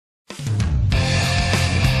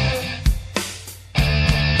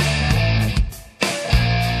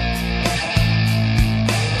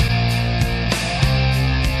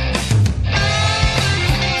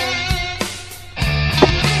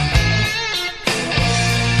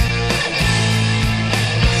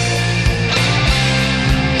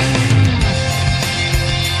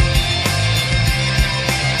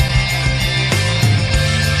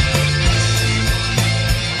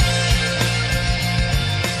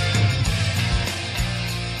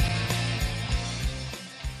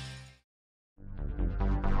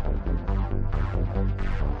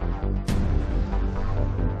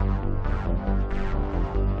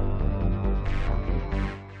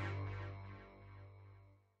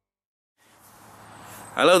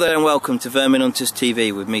Hello there and welcome to Vermin Hunters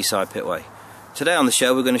TV with me, Si Pitway. Today on the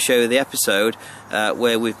show we're going to show you the episode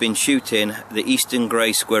where we've been shooting the eastern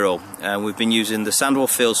grey squirrel. We've been using the Sandwell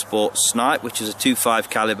Field Sports Snipe, which is a 2.5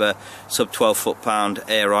 calibre sub 12 foot-pound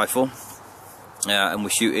air rifle, and we're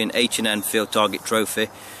shooting H&N Field Target Trophy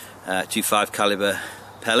 2.5 calibre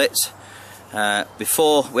pellets.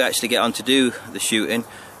 Before we actually get on to do the shooting,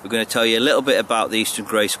 we're going to tell you a little bit about the eastern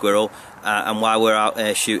grey squirrel and why we're out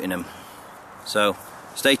there shooting them. So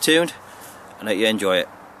stay tuned and hope you enjoy it.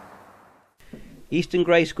 Eastern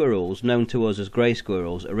grey squirrels, known to us as grey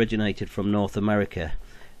squirrels, originated from North America.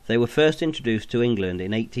 They were first introduced to England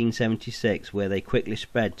in 1876, where they quickly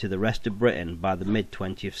spread to the rest of Britain by the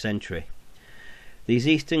mid-20th century. These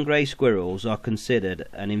eastern grey squirrels are considered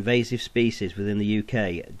an invasive species within the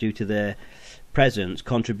UK due to their presence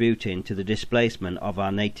contributing to the displacement of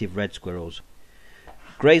our native red squirrels.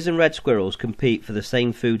 Greys and red squirrels compete for the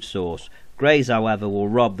same food source. Greys, however, will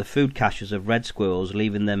rob the food caches of red squirrels,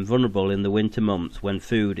 leaving them vulnerable in the winter months when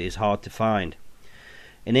food is hard to find.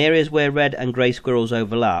 In areas where red and grey squirrels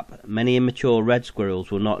overlap, many immature red squirrels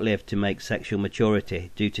will not live to make sexual maturity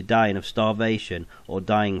due to dying of starvation or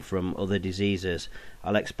dying from other diseases.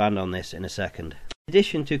 I'll expand on this in a second. In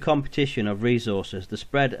addition to competition of resources, the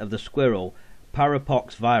spread of the squirrel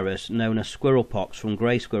parapox virus, known as squirrel pox, from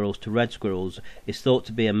grey squirrels to red squirrels is thought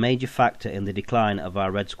to be a major factor in the decline of our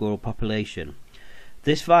red squirrel population.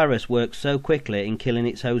 This virus works so quickly in killing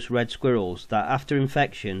its host red squirrels that after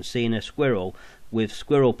infection, seeing a squirrel with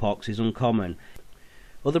squirrel pox is uncommon.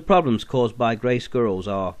 Other problems caused by grey squirrels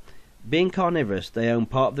are: being carnivorous, they own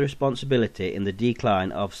part of the responsibility in the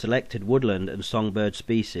decline of selected woodland and songbird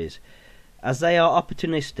species, as they are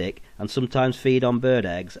opportunistic and sometimes feed on bird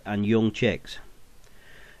eggs and young chicks.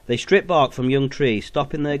 They strip bark from young trees,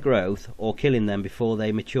 stopping their growth or killing them before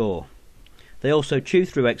they mature. They also chew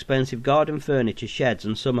through expensive garden furniture, sheds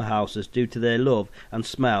and summer houses due to their love and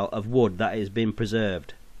smell of wood that has been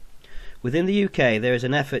preserved. Within the UK there is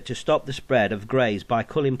an effort to stop the spread of greys by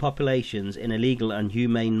culling populations in a legal and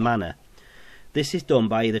humane manner. This is done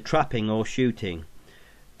by either trapping or shooting.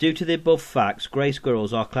 Due to the above facts, grey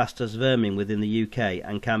squirrels are classed as vermin within the UK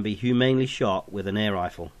and can be humanely shot with an air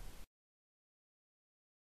rifle.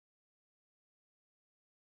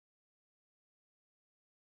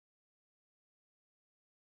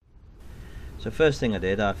 So first thing I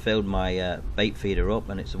did, I filled my bait feeder up,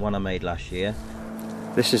 and it's the one I made last year.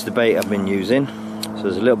 This is the bait I've been using. So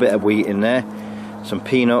there's a little bit of wheat in there, some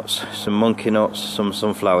peanuts, some monkey nuts, some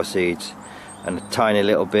sunflower seeds and a tiny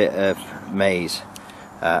little bit of maize.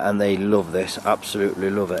 And they love this,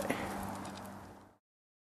 absolutely love it.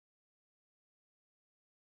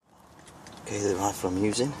 Okay, the rifle I'm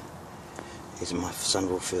using is my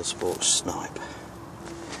Sandwell Field Sports Snipe.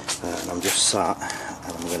 And I'm just sat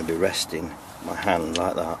and I'm going to be resting my hand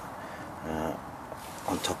like that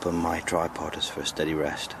on top of my tripod as for a steady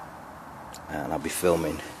rest. And I'll be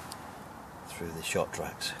filming through the shot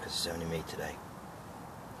tracks because it's only me today.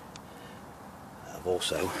 I've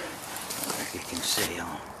also, if you can see,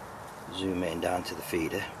 I'll zoom in down to the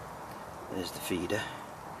feeder. There's the feeder,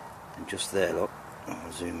 and just there, look,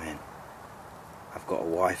 I'll zoom in. I've got a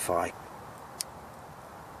Wi-Fi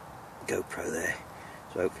GoPro there,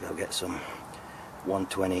 so hopefully I'll get some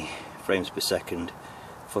 120 frames per second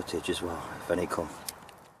footage as well, if any come.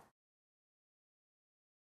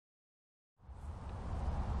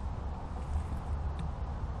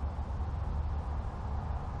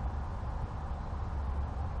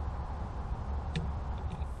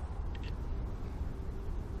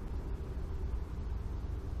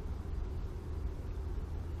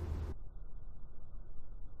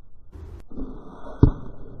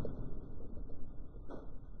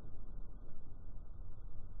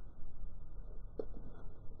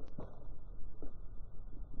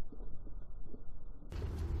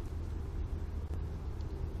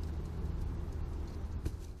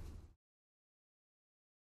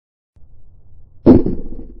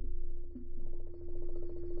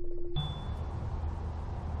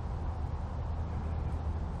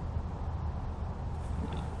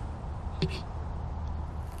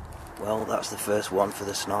 Well, that's the first one for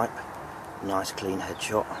the snipe. Nice clean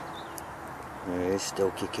headshot. There he is, still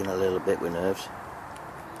kicking a little bit with nerves.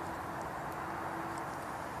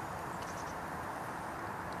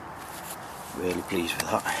 Really pleased with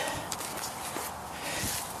that.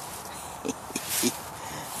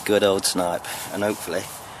 Good old snipe. And hopefully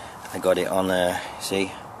I got it on,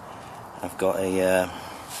 see, I've got a,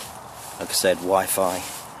 like I said, Wi-Fi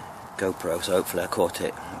GoPro, so hopefully I caught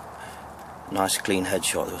it. Nice clean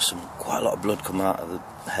headshot. There was quite a lot of blood come out of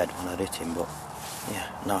the head when I hit him, but yeah,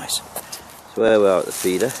 nice. So where we are at the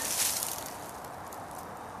feeder,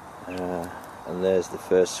 and there's the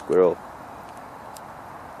first squirrel,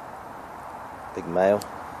 big male,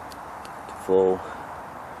 to fall.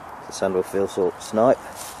 The Sandwell Field Sports snipe,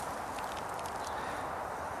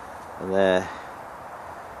 and there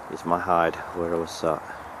is my hide where I was sat.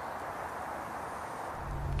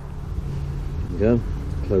 There you go,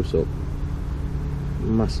 close up,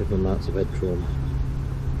 massive amounts of head trauma.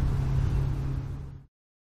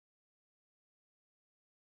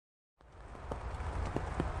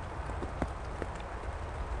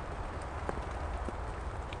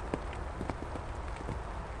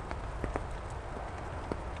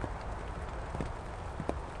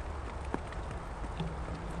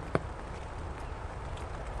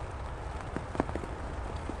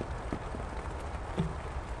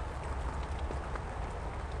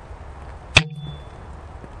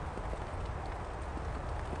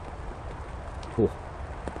 Oh,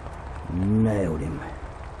 nailed him.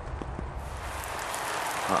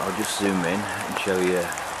 I'll just zoom in and show you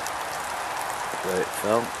where it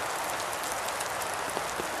fell.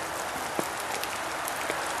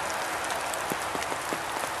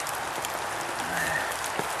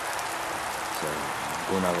 So I'm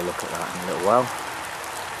going to have a look at that in a little while.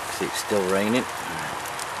 See, it's still raining.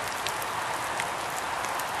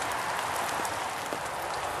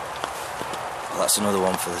 Well, that's another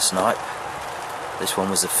one for the snipe. This one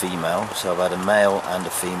was a female, so I've had a male and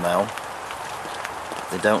a female.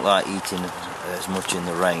 They don't like eating as much in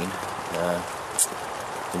the rain.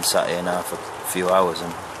 Been sat here now for a few hours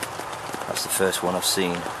and that's the first one I've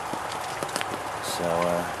seen. So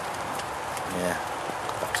yeah,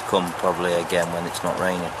 I'll have to come probably again when it's not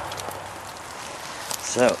raining.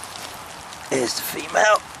 So here's the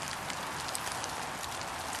female.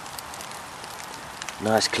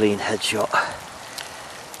 Nice clean headshot.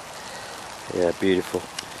 Yeah, beautiful.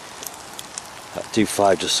 That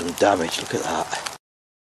 2.5 does some damage, look at that.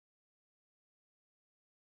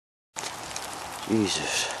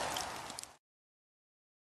 Jesus.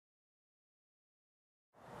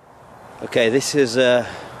 Okay, this is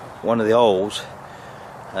one of the holes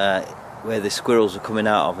where the squirrels are coming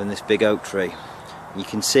out of in this big oak tree. You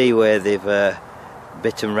can see where they've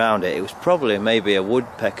bitten round it. It was probably maybe a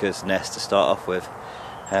woodpecker's nest to start off with.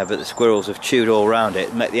 But the squirrels have chewed all around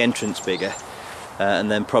it, make the entrance bigger, and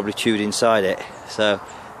then probably chewed inside it. So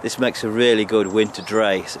this makes a really good winter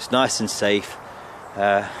dray. So it's nice and safe.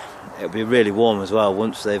 It'll be really warm as well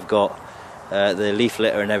once they've got the leaf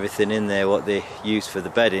litter and everything in there, what they use for the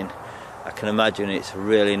bedding. I can imagine it's a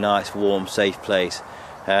really nice, warm, safe place.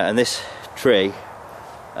 And this tree,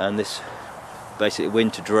 and this basically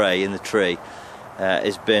winter dray in the tree,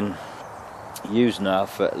 has been used now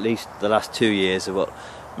for at least the last 2 years of what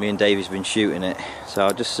me and Davy's been shooting it. So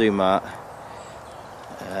I'll just zoom out.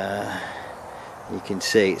 You can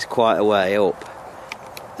see it's quite a way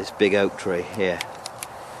up this big oak tree here,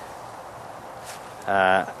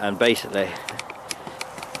 and basically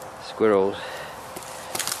squirrels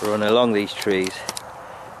run along these trees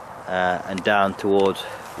and down towards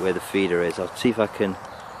where the feeder is. I'll see if I can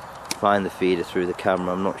find the feeder through the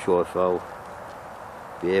camera. I'm not sure if I'll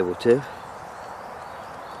be able to.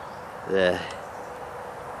 There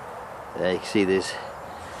you can see there's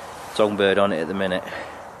songbird on it at the minute.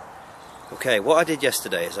 Okay, what I did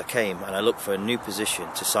yesterday is I came and I looked for a new position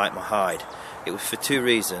to site my hide. It was for two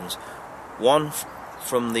reasons. One,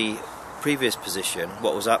 from the previous position,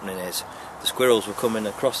 what was happening is the squirrels were coming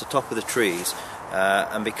across the top of the trees,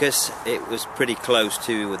 and because it was pretty close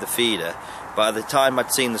to the feeder, by the time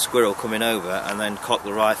I'd seen the squirrel coming over and then cock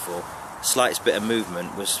the rifle, the slightest bit of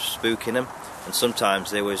movement was spooking them, and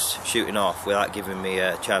sometimes they was shooting off without giving me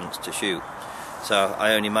a chance to shoot. So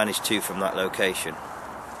I only managed two from that location.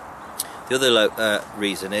 The other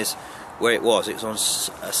reason is where it was on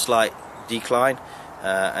a slight decline,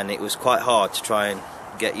 and it was quite hard to try and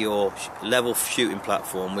get your level shooting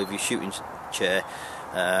platform with your shooting chair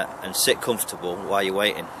and sit comfortable while you're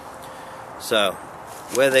waiting. So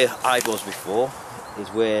where the hide was before is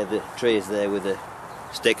where the tree is there with the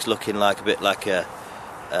sticks looking like a bit like a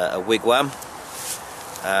wigwam,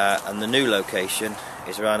 and the new location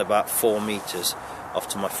is around about 4 meters off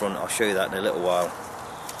to my front. I'll show you that in a little while.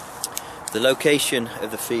 The location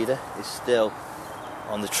of the feeder is still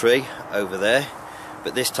on the tree over there,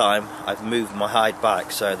 but this time I've moved my hide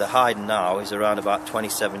back, so the hide now is around about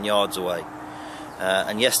 27 yards away.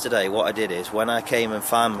 And yesterday what I did is, when I came and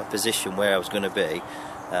found my position where I was going to be,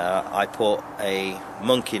 I put a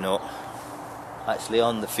monkey nut actually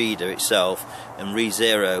on the feeder itself and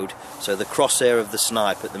re-zeroed, so the crosshair of the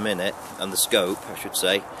snipe at the minute, and the scope I should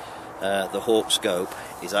say, the hawk scope,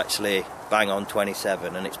 is actually bang on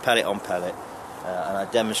 27, and it's pellet on pellet, and I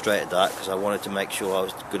demonstrated that because I wanted to make sure I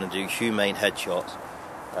was going to do humane headshots,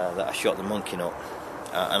 that I shot the monkey nut,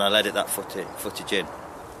 and I let it that footage in.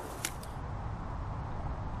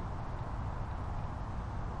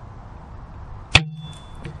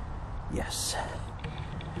 Yes,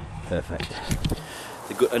 perfect.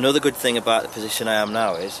 Another good thing about the position I am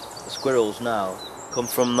now is the squirrels now come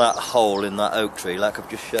from that hole in that oak tree, like I've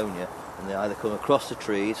just shown you, and they either come across the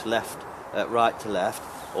trees, right to left,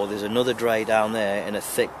 or there's another dray down there in a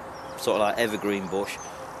thick, sort of like evergreen bush,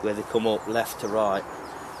 where they come up left to right.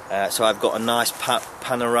 So I've got a nice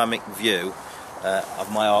panoramic view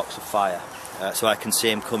of my arcs of fire, so I can see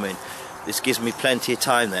them coming. This gives me plenty of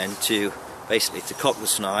time then to basically to cock the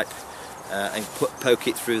snipe and poke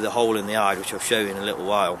it through the hole in the eye, which I'll show you in a little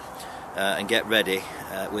while, and get ready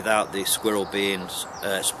without the squirrel being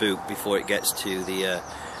spooked before it gets to the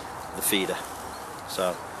feeder.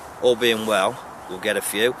 So all being well, we'll get a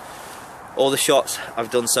few. All the shots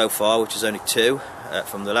I've done so far, which is only 2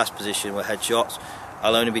 from the last position, were headshots.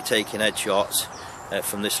 I'll only be taking headshots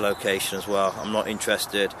from this location as well. I'm not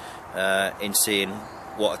interested in seeing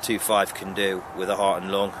what a 2.5 can do with a heart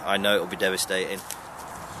and lung. I know it'll be devastating.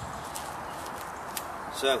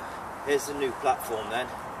 So here's the new platform then,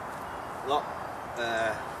 a lot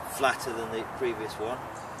flatter than the previous one.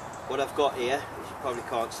 What I've got here, which you probably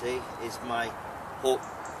can't see, is my Hawk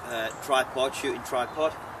tripod, shooting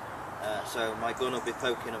tripod. So my gun will be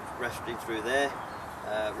poking and resting through there.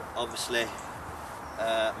 Obviously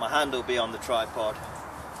my hand will be on the tripod,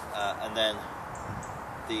 and then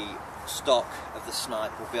the stock of the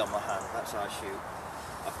snipe will be on my hand. That's how I shoot.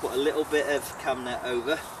 I've put a little bit of cam net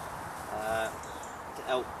over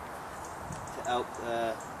to help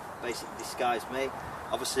basically disguise me.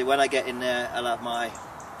 Obviously when I get in there I'll have my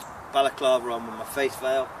balaclava on with my face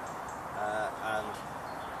veil, and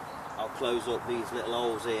I'll close up these little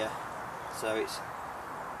holes here so it's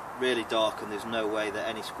really dark and there's no way that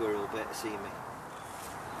any squirrel will be able to see me.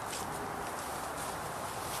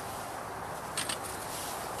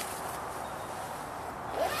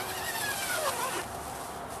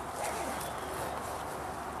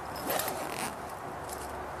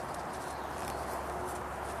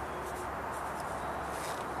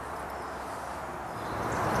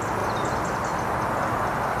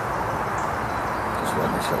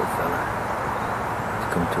 This little fella to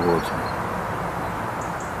come towards me.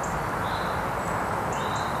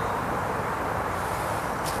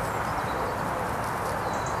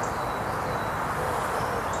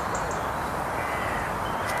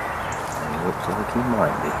 And he looks like he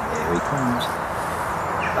might be. Here he comes.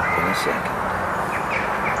 Back in a second.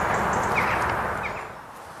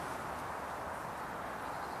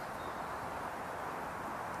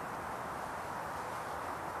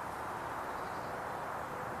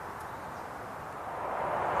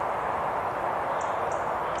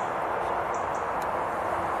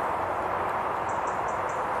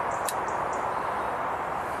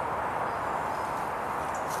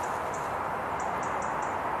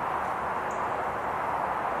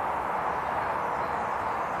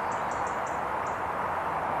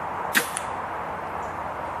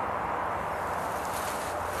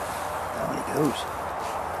 Goes.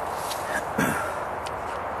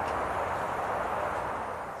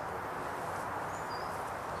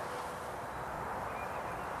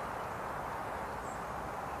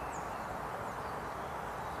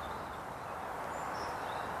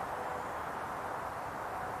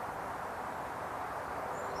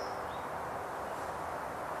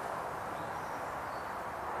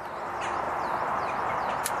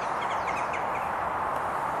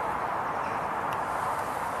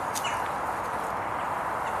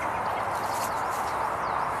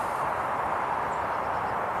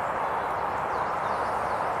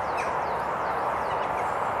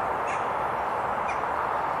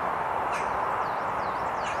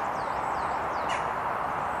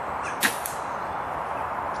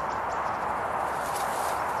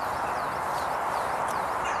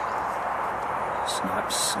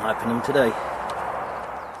 Sniping them today.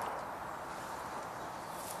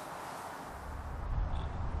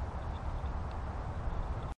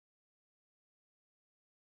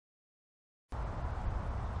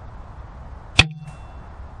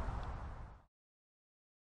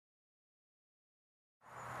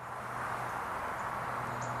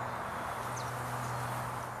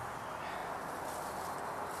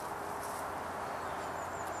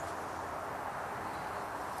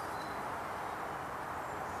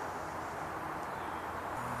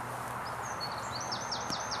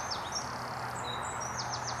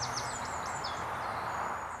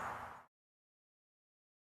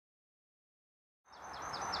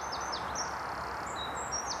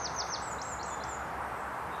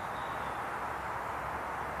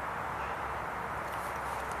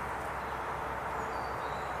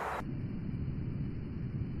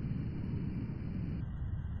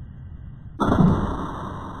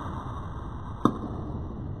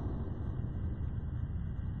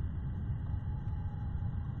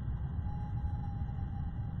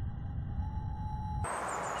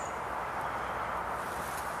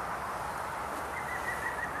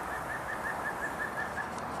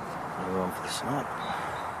 Another one for the snipe.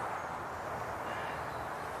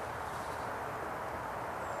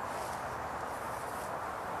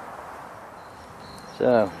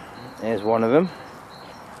 So, here's one of them.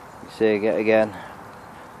 You see again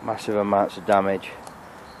massive amounts of damage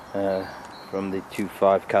from the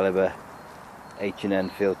 2.5 calibre H&N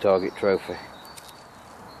field target trophy.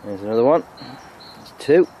 There's another one. There's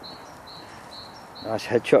two. Nice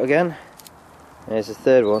headshot again. There's the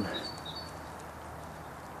third one.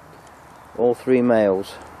 All three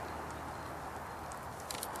males.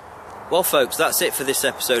 Well folks, that's it for this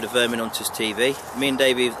episode of Vermin Hunters TV. Me and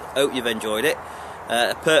Davy hope you've enjoyed it.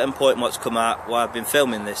 A pertinent point what's come out while I've been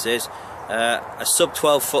filming this is a sub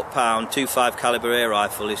 12 foot-pound 2.5 calibre air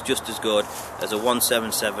rifle is just as good as a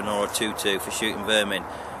 177 or a 2.2 for shooting vermin.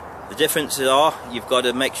 The differences are you've got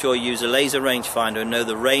to make sure you use a laser rangefinder and know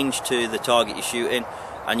the range to the target you're shooting,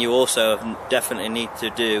 and you also definitely need to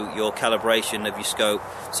do your calibration of your scope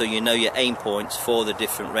so you know your aim points for the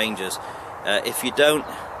different ranges. If you don't,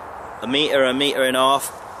 a metre and a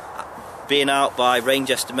half, being out by range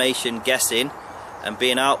estimation guessing and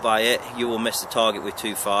being out by it, you will miss the target with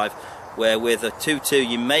 2.5, where with a 2.2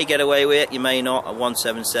 you may get away with it, you may not. A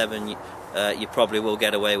 177 you probably will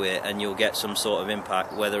get away with it and you'll get some sort of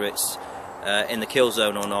impact. Whether it's in the kill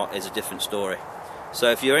zone or not is a different story. So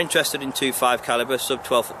if you're interested in 2.5 calibre sub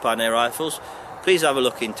 12 foot-pound air rifles, please have a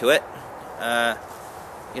look into it.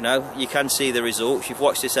 You know, you can see the results. You've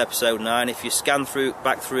watched this episode 9. If you scan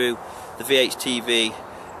back through the VHTV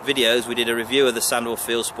videos, we did a review of the Sandwell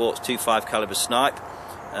Field Sports 2.5 calibre Snipe,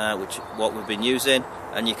 which what we've been using,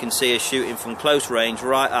 and you can see us shooting from close range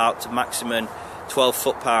right out to maximum 12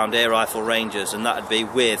 foot-pound air rifle ranges, and that would be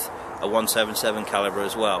with a 177 calibre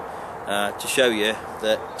as well, to show you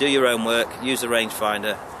that do your own work, use the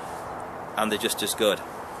rangefinder, and they're just as good.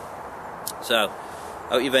 So,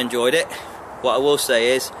 hope you've enjoyed it. What I will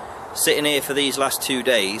say is, sitting here for these last 2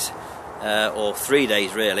 days, or 3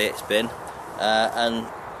 days really it's been, and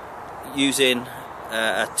using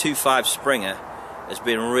a 2.5 Springer has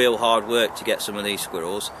been real hard work to get some of these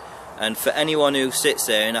squirrels. And for anyone who sits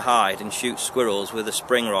there in a hide and shoots squirrels with a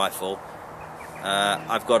spring rifle,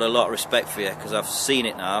 I've got a lot of respect for you, because I've seen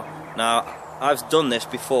it now. Now, I've done this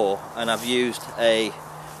before, and I've used a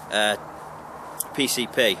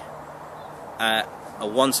PCP, a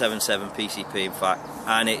 177 PCP in fact,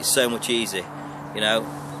 and it's so much easier. You know,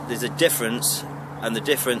 there's a difference, and the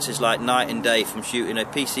difference is like night and day from shooting a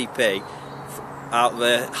PCP out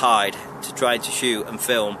the hide to trying to shoot and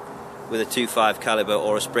film with a 2.5 calibre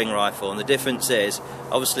or a spring rifle. And the difference is,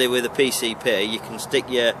 obviously with a PCP you can stick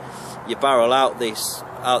your barrel out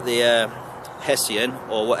the Hessian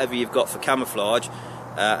or whatever you've got for camouflage,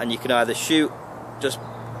 and you can either shoot,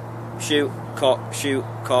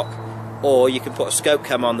 cock, or you can put a scope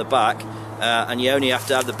cam on the back, and you only have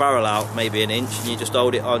to have the barrel out maybe an inch, and you just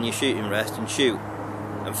hold it on your shooting rest and shoot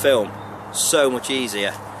and film. So much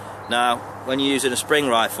easier. Now, when you're using a spring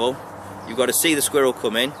rifle, you've got to see the squirrel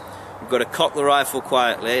coming, you've got to cock the rifle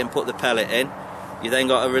quietly and put the pellet in, you then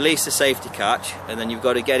got to release the safety catch, and then you've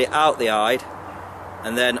got to get it out the hide,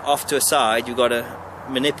 and then off to a side you've got to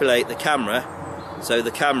manipulate the camera so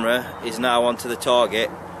the camera is now onto the target,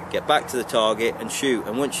 get back to the target and shoot.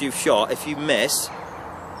 And once you've shot, if you miss,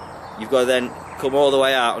 you've got to then come all the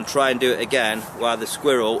way out and try and do it again while the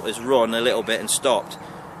squirrel has run a little bit and stopped,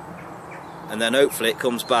 and then hopefully it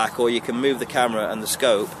comes back, or you can move the camera and the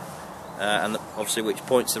scope, and obviously which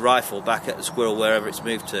points the rifle back at the squirrel wherever it's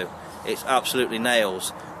moved to. It's absolutely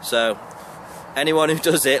nails. So anyone who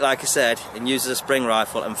does it, like I said, and uses a spring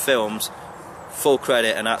rifle and films, full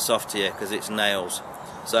credit and hats off to you, because it's nails.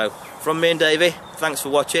 So from me and Davy, thanks for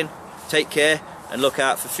watching, take care, and look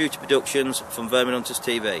out for future productions from Vermin Hunters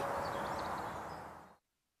TV.